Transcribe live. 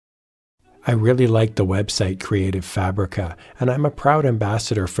I really like the website Creative Fabrica, and I'm a proud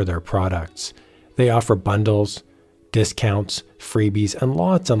ambassador for their products. They offer bundles, discounts, freebies, and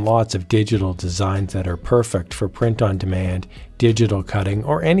lots of digital designs that are perfect for print on demand, digital cutting,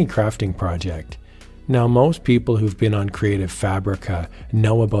 or any crafting project. Now, most people who've been on Creative Fabrica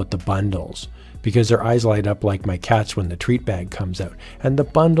know about the bundles because their eyes light up like my cat's when the treat bag comes out, and the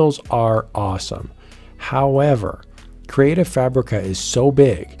bundles are awesome. However, Creative Fabrica is so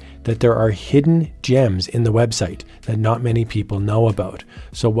big that there are hidden gems in the website that not many people know about.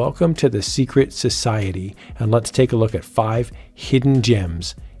 So welcome to the secret society, and let's take a look at 5 hidden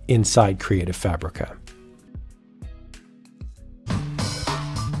gems inside Creative Fabrica.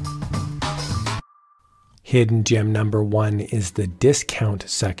 Hidden gem number 1 is the discount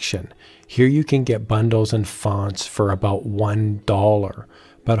section. Here you can get bundles and fonts for about $1.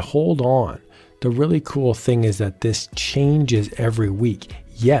 But hold on, the really cool thing is that this changes every week.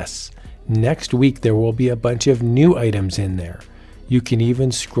 Yes, next week there will be a bunch of new items in there. You can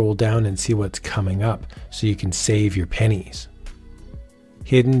even scroll down and see what's coming up so you can save your pennies.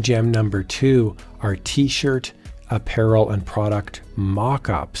 Hidden gem number 2 are t-shirt, apparel, and product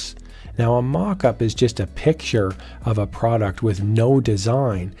mock-ups. Now, a mock-up is just a picture of a product with no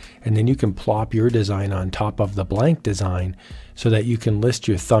design, and then you can plop your design on top of the blank design so that you can list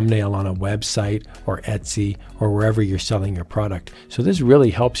your thumbnail on a website or Etsy or wherever you're selling your product. So this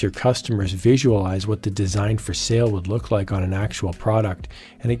really helps your customers visualize what the design for sale would look like on an actual product,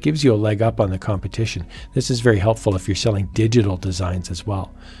 and it gives you a leg up on the competition. This is very helpful if you're selling digital designs as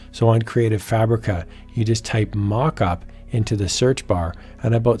well. So on Creative Fabrica, you just type mock-up into the search bar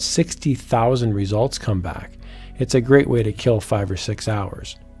and about 60,000 results come back. It's a great way to kill 5 or 6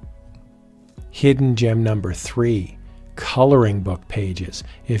 hours. Hidden gem number 3, coloring book pages.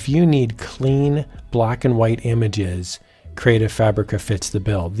 If you need clean black and white images, Creative Fabrica fits the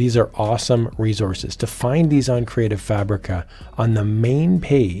bill. These are awesome resources. To find these on Creative Fabrica, on the main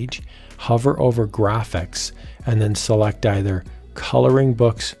page, hover over graphics and then select either coloring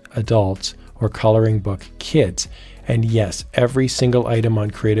books adults or coloring book kids. And yes, every single item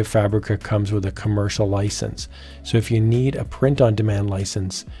on Creative Fabrica comes with a commercial license. So if you need a print-on-demand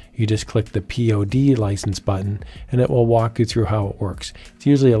license, you just click the POD license button and it will walk you through how it works. It's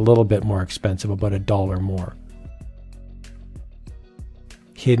usually a little bit more expensive, about $1 more.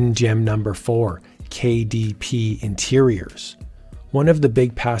 Hidden gem number 4, KDP interiors. One of the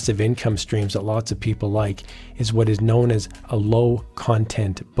big passive income streams that lots of people like is what is known as a low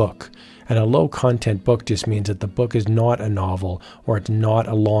content book. And a low content book just means that the book is not a novel or it's not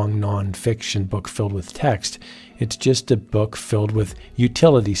a long non-fiction book filled with text. It's just a book filled with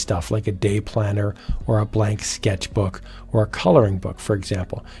utility stuff like a day planner or a blank sketchbook or a coloring book, for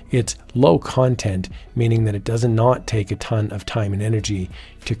example. It's low content, meaning that it does not take a ton of time and energy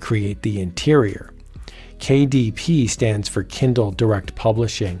to create the interior. KDP stands for Kindle Direct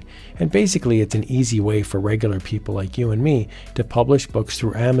Publishing, and basically it's an easy way for regular people like you and me to publish books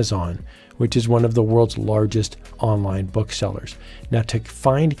through Amazon, which is one of the world's largest online booksellers. Now, to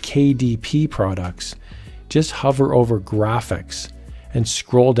find KDP products, just hover over graphics and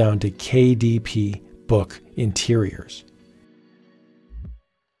scroll down to KDP book interiors.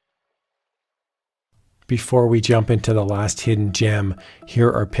 Before we jump into the last hidden gem,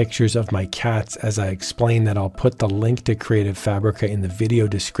 here are pictures of my cats. As I explained that, I'll put the link to Creative Fabrica in the video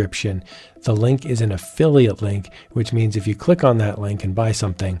description. The link is an affiliate link, which means if you click on that link and buy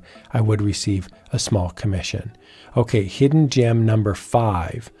something, I would receive a small commission. Okay, hidden gem number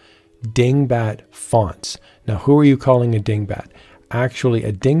 5, dingbat fonts. Now, who are you calling a dingbat? Actually,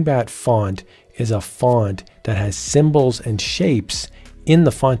 a dingbat font is a font that has symbols and shapes in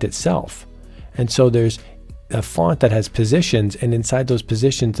the font itself. And so there's a font that has positions, and inside those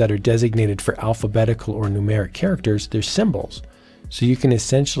positions that are designated for alphabetical or numeric characters, there's symbols. So you can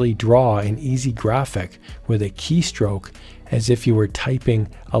essentially draw an easy graphic with a keystroke as if you were typing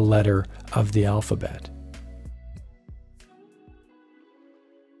a letter of the alphabet.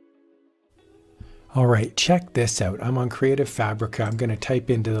 All right, check this out. I'm on Creative Fabrica. I'm going to type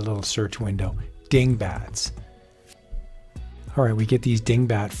into the little search window, dingbats. All right, we get these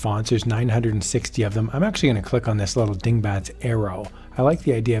dingbat fonts. There's 960 of them. I'm actually going to click on this little dingbats arrow. I like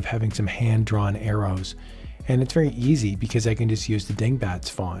the idea of having some hand-drawn arrows. And it's very easy because I can just use the dingbats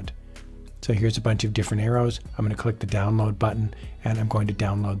font. So here's a bunch of different arrows. I'm going to click the download button and I'm going to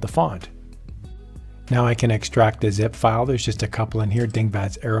download the font. Now I can extract the zip file. There's just a couple in here,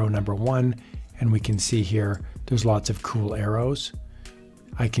 dingbats arrow number 1. And we can see here, there's lots of cool arrows.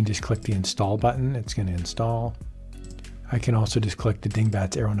 I can just click the install button. It's going to install. I can also just click the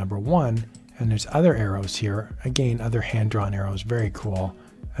dingbats arrow number 1, and there's other arrows here. Again, other hand-drawn arrows, very cool.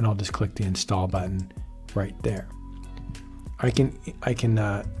 and I'll just click the install button right there. I can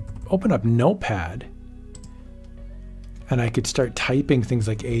open up Notepad, and I could start typing things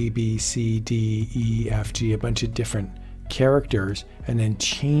like A, B, C, D, E, F, G, a bunch of different characters, and then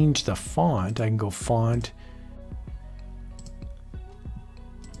change the font. I can go font.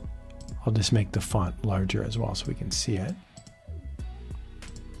 I'll just make the font larger as well so we can see it.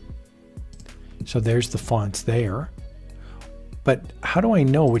 So there's the fonts there. But how do I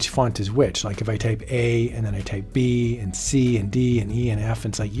know which font is which? Like if I type A and then I type B and C and D and E and F,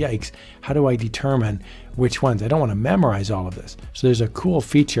 and it's like, yikes, how do I determine which ones? I don't want to memorize all of this. So there's a cool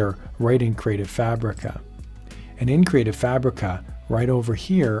feature right in Creative Fabrica. And in Creative Fabrica, right over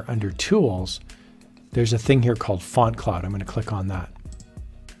here under Tools, there's a thing here called Fontcloud. I'm going to click on that.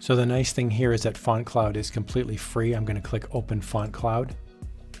 So the nice thing here is that Fontcloud is completely free. I'm going to click Open Fontcloud.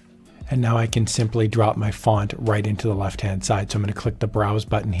 And now I can simply drop my font right into the left-hand side. So I'm going to click the Browse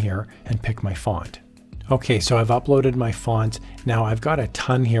button here and pick my font. Okay, so I've uploaded my fonts. Now I've got a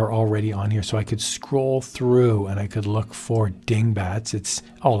ton here already on here, so I could scroll through and I could look for Dingbats. It's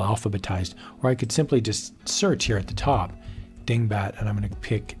all alphabetized. Or I could simply just search here at the top, Dingbat, and I'm going to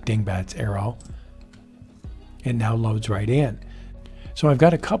pick Dingbat's arrow. It now loads right in. So I've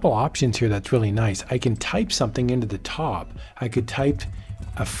got a couple options here that's really nice. I can type something into the top. I could type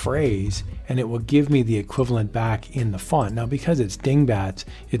a phrase and it will give me the equivalent back in the font. Now because it's Dingbats,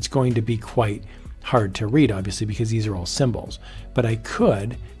 it's going to be quite hard to read, obviously, because these are all symbols. But I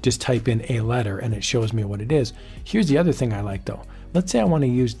could just type in a letter and it shows me what it is. Here's the other thing I like though. Let's say I want to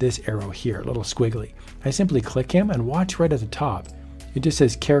use this arrow here, a little squiggly. I simply click him and watch right at the top. It just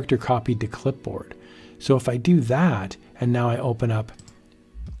says character copied to clipboard. So if I do that and now I open up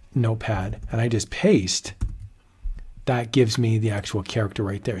Notepad and I just paste, that gives me the actual character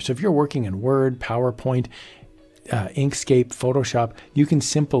right there. So if you're working in Word, PowerPoint, Inkscape, Photoshop, you can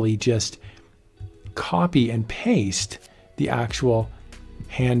simply just copy and paste the actual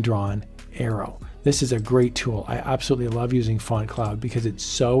hand-drawn arrow. This is a great tool. I absolutely love using Fontcloud because it's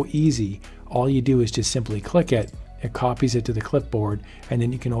so easy. All you do is just simply click it, it copies it to the clipboard, and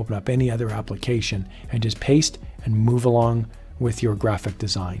then you can open up any other application and just paste and move along with your graphic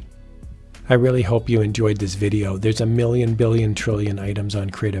design. I really hope you enjoyed this video. There's a million, billion, trillion items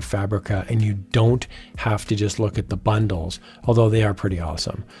on Creative Fabrica, and you don't have to just look at the bundles, although they are pretty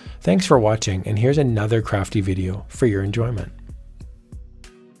awesome. Thanks for watching, and here's another crafty video for your enjoyment.